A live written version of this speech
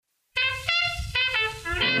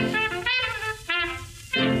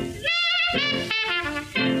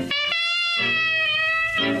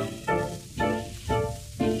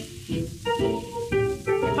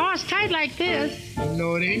this.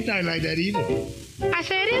 No, it ain't tied like that either. I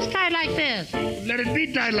say it is tied like this. Let it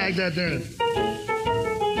be tied like that then.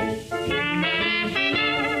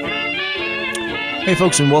 Hey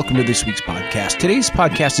folks, and welcome to this week's podcast. Today's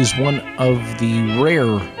podcast is one of the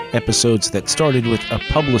rare episodes that started with a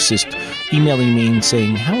publicist emailing me and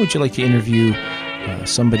saying, how would you like to interview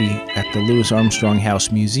somebody at the Louis Armstrong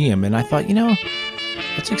House Museum? And I thought,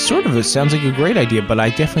 that's like sort of, it sounds like a great idea, but I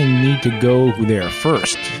definitely need to go there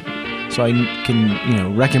first so I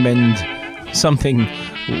can, recommend something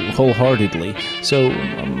wholeheartedly. So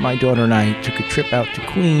my daughter and I took a trip out to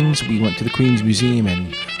Queens. We went to the Queens Museum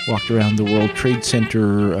and walked around the World Trade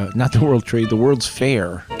Center, not the World Trade, the World's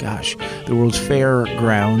Fair, the World's Fair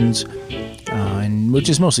grounds, and which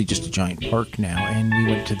is mostly just a giant park now. And we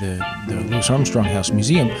went to the Louis Armstrong House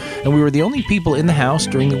Museum, and we were the only people in the house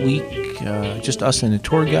during the week, just us and a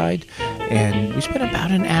tour guide, and we spent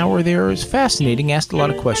about an hour there. It was fascinating, asked a lot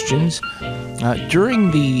of questions.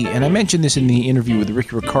 And I mentioned this in the interview with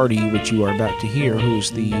Ricky Riccardi, which you are about to hear,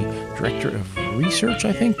 who's the director of research,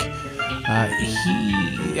 I think.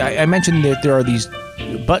 I mentioned that there are these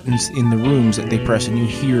buttons in the rooms that they press, and you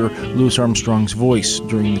hear Louis Armstrong's voice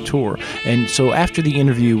during the tour. And so after the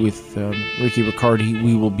interview with Ricky Riccardi,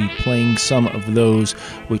 we will be playing some of those,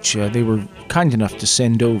 which they were kind enough to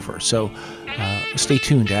send over. So stay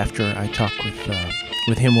tuned. After I talk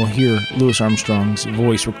with him, we'll hear Louis Armstrong's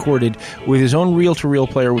voice recorded with his own reel-to-reel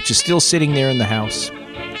player, which is still sitting there in the house.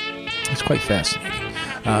 It's quite fascinating.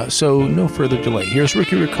 So no further delay. Here's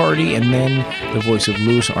Ricky Riccardi and then the voice of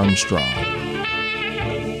Louis Armstrong.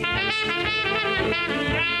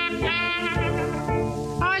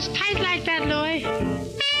 Oh, it's tight like that, Louis.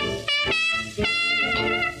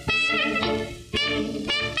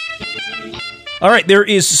 All right, there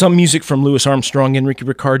is some music from Louis Armstrong, and Ricky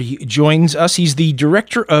Riccardi joins us. He's the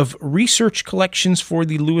director of research collections for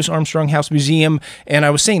the Louis Armstrong House Museum. And I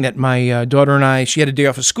was saying that my daughter and I, she had a day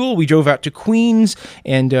off of school. We drove out to Queens,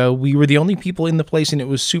 and we were the only people in the place, and it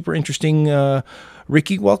was super interesting.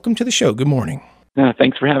 Ricky, welcome to the show. Good morning.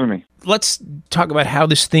 Thanks for having me. Let's talk about how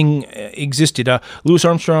this thing existed. Louis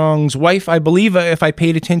Armstrong's wife, I believe, if I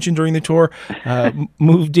paid attention during the tour,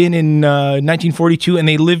 moved in 1942, and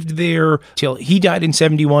they lived there till he died in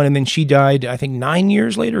 71, and then she died, I think, 9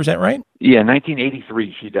 years later. Is that right? Yeah,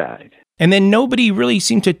 1983 she died. And then nobody really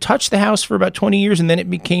seemed to touch the house for about 20 years, and then it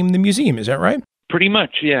became the museum. Is that right? Pretty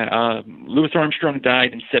much, yeah. Louis Armstrong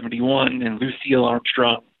died in 71, and Lucille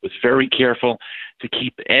Armstrong was very careful to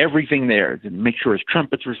keep everything there, to make sure his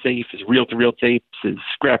trumpets were safe, his reel-to-reel tapes, his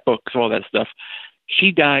scrapbooks, all that stuff.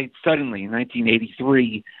 She died suddenly in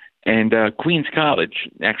 1983, and Queens College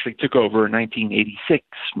actually took over in 1986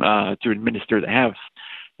 to administer the house.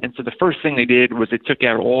 And so the first thing they did was they took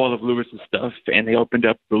out all of Louis's stuff, and they opened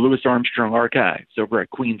up the Louis Armstrong Archives over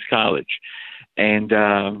at Queens College. And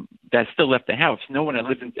that still left the house. No one had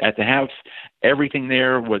lived at the house. Everything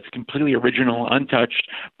there was completely original, untouched,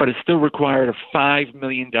 but it still required a $5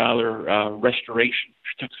 million restoration,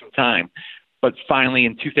 which took some time. But finally,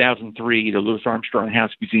 in 2003, the Louis Armstrong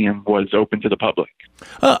House Museum was open to the public.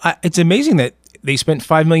 It's amazing that they spent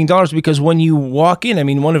 $5 million, because when you walk in, I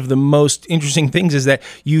mean, one of the most interesting things is that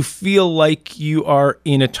you feel like you are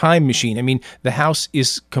in a time machine. I mean, the house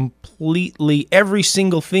is completely, every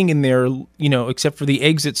single thing in there, except for the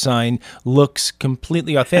exit sign, looks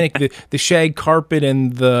completely authentic. the shag carpet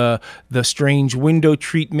and the strange window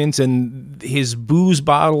treatments, and his booze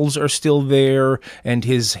bottles are still there, and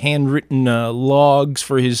his handwritten logs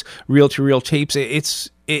for his reel-to-reel tapes.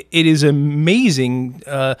 It is amazing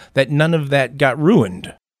that none of that got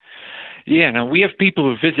ruined. Yeah, now we have people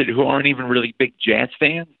who visit who aren't even really big jazz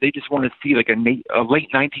fans. They just want to see like a late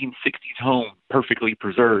 1960s home perfectly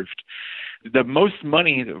preserved. The most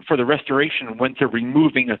money for the restoration went to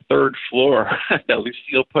removing a third floor that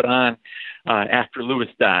Lucille put on after Louis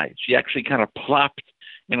died. She actually kind of plopped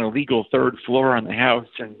an illegal third floor on the house,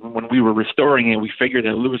 and when we were restoring it, we figured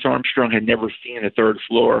that Louis Armstrong had never seen a third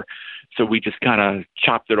floor, so we just kind of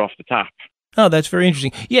chopped it off the top. Oh, that's very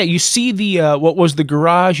interesting. Yeah, you see the, what was the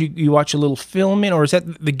garage you watch a little film in, or is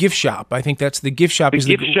that the gift shop? I think that's the gift shop. The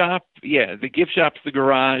gift shop, yeah, the gift shop's the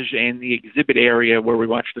garage, and the exhibit area where we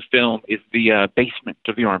watch the film is the basement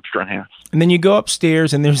of the Armstrong house. And then you go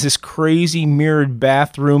upstairs, and there's this crazy mirrored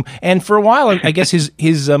bathroom. And for a while, I guess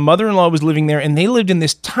his mother-in-law was living there, and they lived in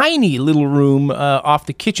this tiny little room off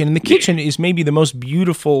the kitchen. And the kitchen is maybe the most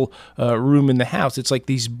beautiful room in the house. It's like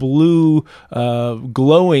these blue,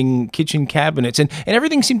 glowing kitchen cabinets, and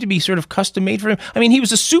everything seemed to be sort of custom made for him. I mean, he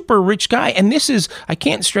was a super rich guy, and this is, I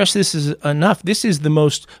can't stress this enough, this is the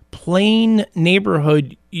most plain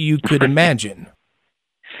neighborhood you could imagine.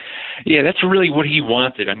 Yeah, that's really what he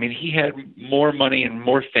wanted. I mean, he had more money and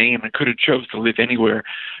more fame and could have chose to live anywhere,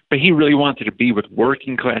 but he really wanted to be with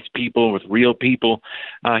working class people, with real people.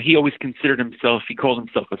 He always considered himself, he called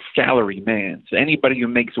himself a salary man. So anybody who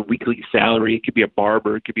makes a weekly salary, it could be a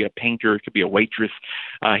barber, it could be a painter, it could be a waitress.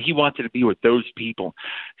 He wanted to be with those people.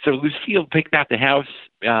 So Lucille picked out the house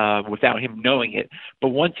without him knowing it. But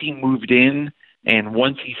once he moved in, and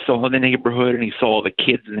once he saw the neighborhood and he saw all the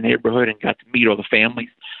kids in the neighborhood and got to meet all the families,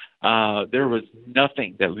 there was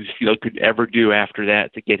nothing that Lucille could ever do after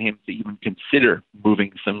that to get him to even consider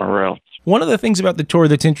moving somewhere else. One of the things about the tour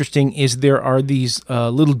that's interesting is there are these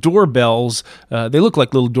little doorbells. They look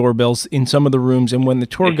like little doorbells in some of the rooms, and when the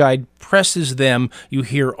tour guide presses them, you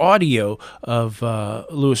hear audio of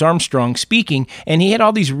Louis Armstrong speaking, and he had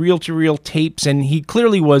all these reel-to-reel tapes, and he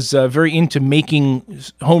clearly was very into making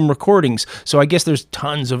home recordings, so I guess there's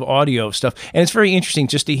tons of audio stuff, and it's very interesting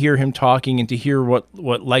just to hear him talking and to hear what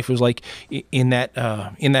life was like in that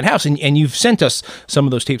house, and you've sent us some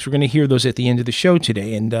of those tapes. We're going to hear those at the end of the show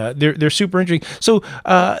today, and they're super interesting. So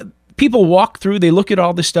people walk through, they look at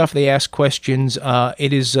all this stuff, they ask questions.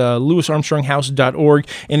 It is louisarmstronghouse.org,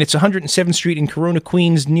 and it's 107th Street in Corona,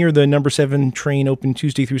 Queens, near the number 7 train, open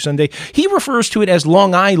Tuesday through Sunday. He refers to it as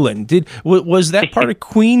Long Island. Was that part of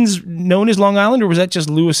Queens known as Long Island, or was that just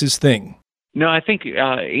Louis's thing? No, I think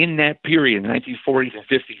in that period, the 1940s and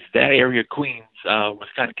 50s, that area of Queens was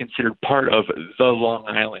kind of considered part of the Long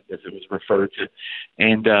Island, as it was referred to.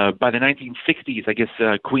 And by the 1960s, I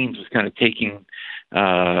guess Queens was kind of taking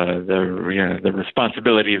the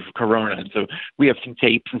responsibility of Corona. And so we have some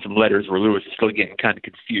tapes and some letters where Louis is still getting kind of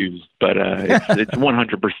confused, but it's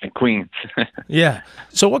 100% Queens. Yeah.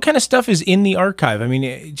 So what kind of stuff is in the archive? I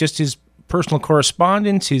mean, just his personal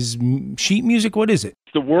correspondence, his sheet music, what is it?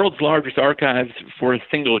 It's the world's largest archives for a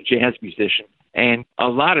single jazz musician. And a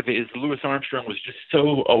lot of it is Louis Armstrong was just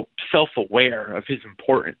so self-aware of his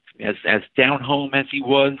importance. As down home as he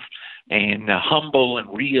was, and humble and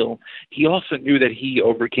real, he also knew that he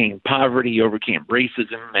overcame poverty, overcame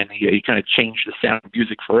racism, and he kind of changed the sound of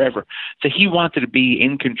music forever. So he wanted to be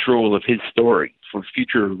in control of his story for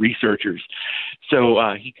future researchers.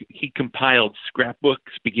 So he compiled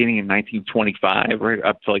scrapbooks beginning in 1925, right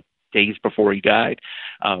up to like days before he died.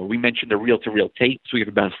 We mentioned the reel-to-reel tapes. We have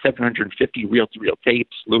about 750 reel-to-reel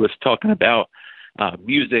tapes. Louis talking about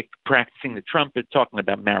music, practicing the trumpet, talking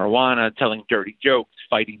about marijuana, telling dirty jokes,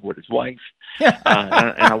 fighting with his wife.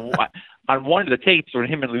 On one of the tapes, when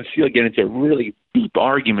him and Lucille get into a really deep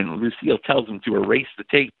argument, Lucille tells him to erase the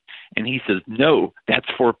tape, and he says, "No, that's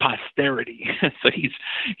for posterity." So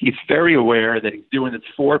he's very aware that he's doing this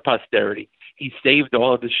for posterity. He saved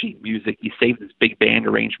all of the sheet music. He saved his big band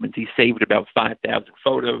arrangements. He saved about 5,000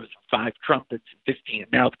 photos, 5 trumpets, 15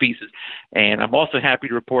 mouthpieces. And I'm also happy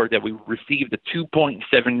to report that we received a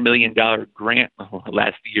 $2.7 million grant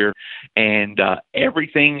last year, and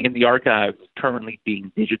everything in the archive is currently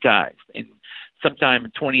being digitized. And sometime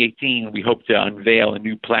in 2018, we hope to unveil a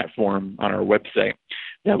new platform on our website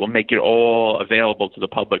that will make it all available to the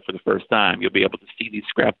public for the first time. You'll be able to see these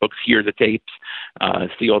scrapbooks, hear the tapes,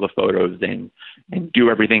 see all the photos, and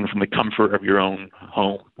do everything from the comfort of your own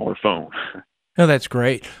home or phone. Oh, that's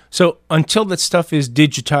great. So until that stuff is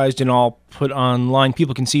digitized and all put online,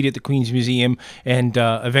 people can see it at the Queens Museum and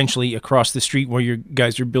eventually across the street where you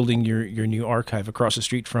guys are building your new archive across the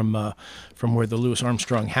street from where the Louis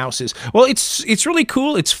Armstrong house is. Well, it's really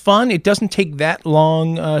cool. It's fun. It doesn't take that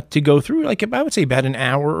long to go through. Like I would say about an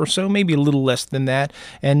hour or so, maybe a little less than that.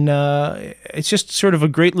 And it's just sort of a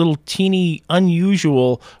great little teeny,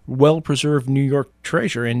 unusual, well-preserved New York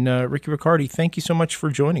treasure. And Ricky Riccardi, thank you so much for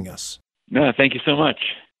joining us. No, thank you so much.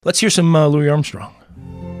 Let's hear some Louis Armstrong.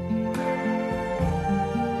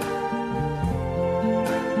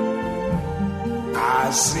 I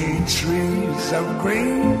see trees of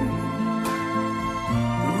green,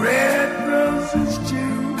 red roses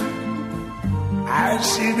too. I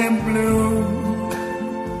see them bloom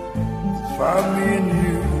for me and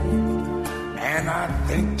you. And I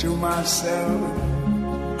think to myself,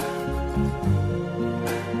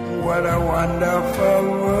 what a wonderful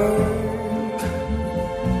world.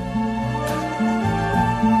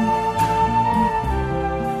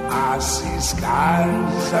 I see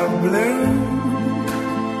skies of blue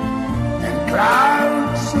and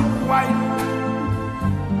clouds of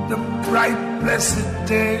white, the bright blessed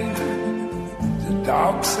day, the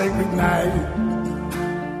dark sacred night.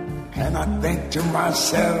 And I think to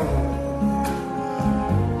myself,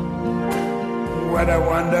 what a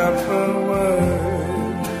wonderful world.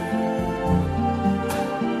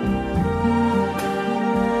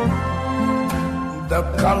 The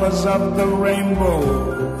colors of the rainbow,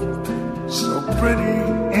 so pretty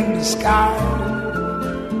in the the sky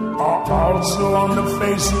are also on the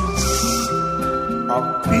faces of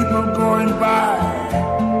people going by.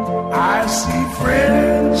 I see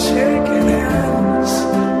friends shaking hands,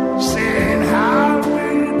 saying how do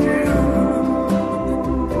you do.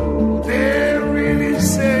 They're really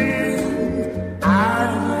saying I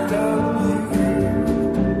love you.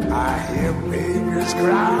 I hear babies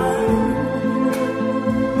cry,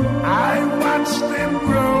 I watch them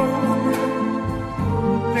grow.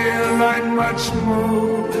 They'll learn much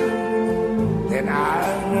more than I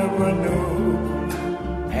never knew.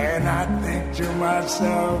 And I think to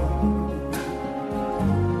myself,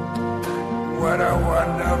 what a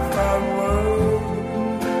wonderful world.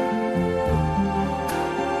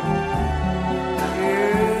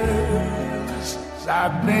 Yes, I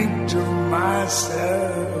think to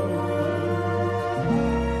myself,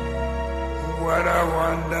 what a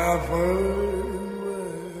wonderful world.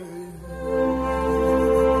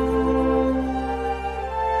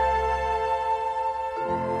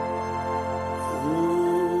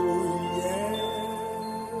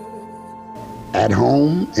 At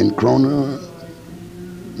home in Corona,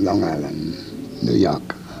 Long Island, New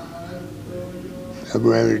York,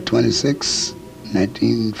 February 26,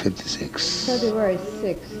 1956. February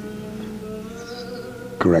 6th.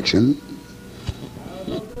 Correction.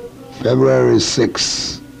 February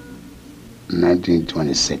 6,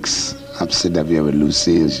 1926. I'm sitting up here with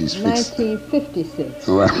Lucille. She's fixed. 1956.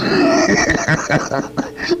 Well,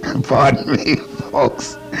 pardon me,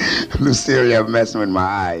 folks. Lucille, you're messing with my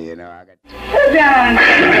eye, you know. Sit down.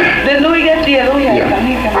 Did Louis get the Louis? Yeah.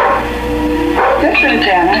 He come. Just sit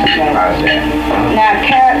down. Now,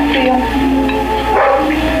 carrot seal.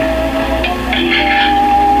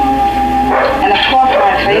 And of course,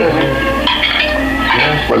 my favorite.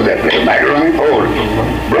 What's that? Macaroni? Oh,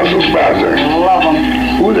 Brussels sprouts. Love them.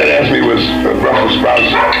 Who that asked me was Brussels sprouts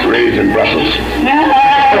raised in Brussels?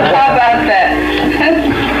 How about that?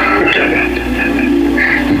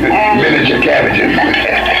 Miniature cabbages.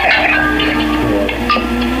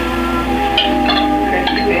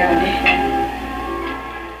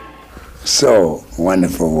 So,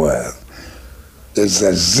 wonderful world. There's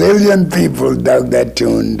a zillion people dug that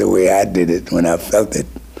tune the way I did it when I felt it.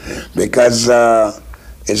 Because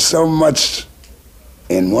it's so much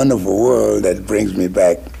in Wonderful World that brings me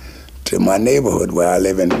back to my neighborhood where I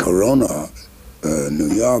live in Corona, New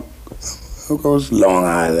York. Of course, Long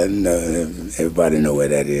Island, everybody know where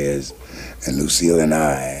that is. And Lucille and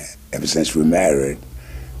I, ever since we married,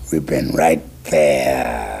 we've been right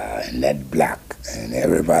there in that block. And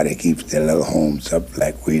everybody keeps their little homes up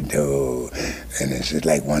like we do. And it's just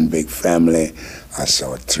like one big family. I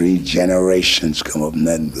saw 3 generations come up in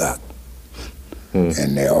that block.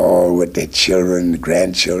 And they're all with their children,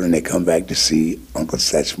 grandchildren. They come back to see Uncle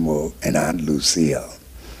Satchmo and Aunt Lucille.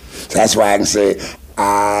 So that's why I can say,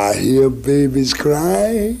 I hear babies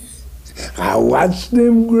cry. I watch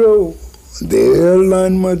them grow. They'll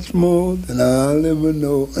learn much more than I'll ever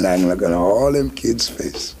know. And I can look at all them kids'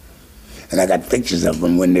 face. And I got pictures of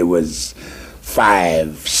them when they was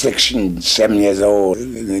 5, 6, and 7 years old.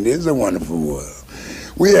 It is a wonderful world.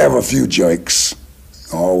 We have a few jokes.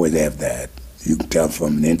 Always have that. You can tell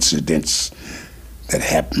from the incidents that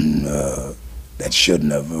happened that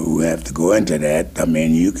shouldn't have. We have to go into that. I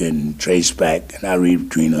mean, you can trace back, and I read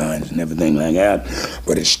between lines and everything like that.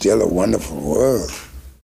 But it's still a wonderful world.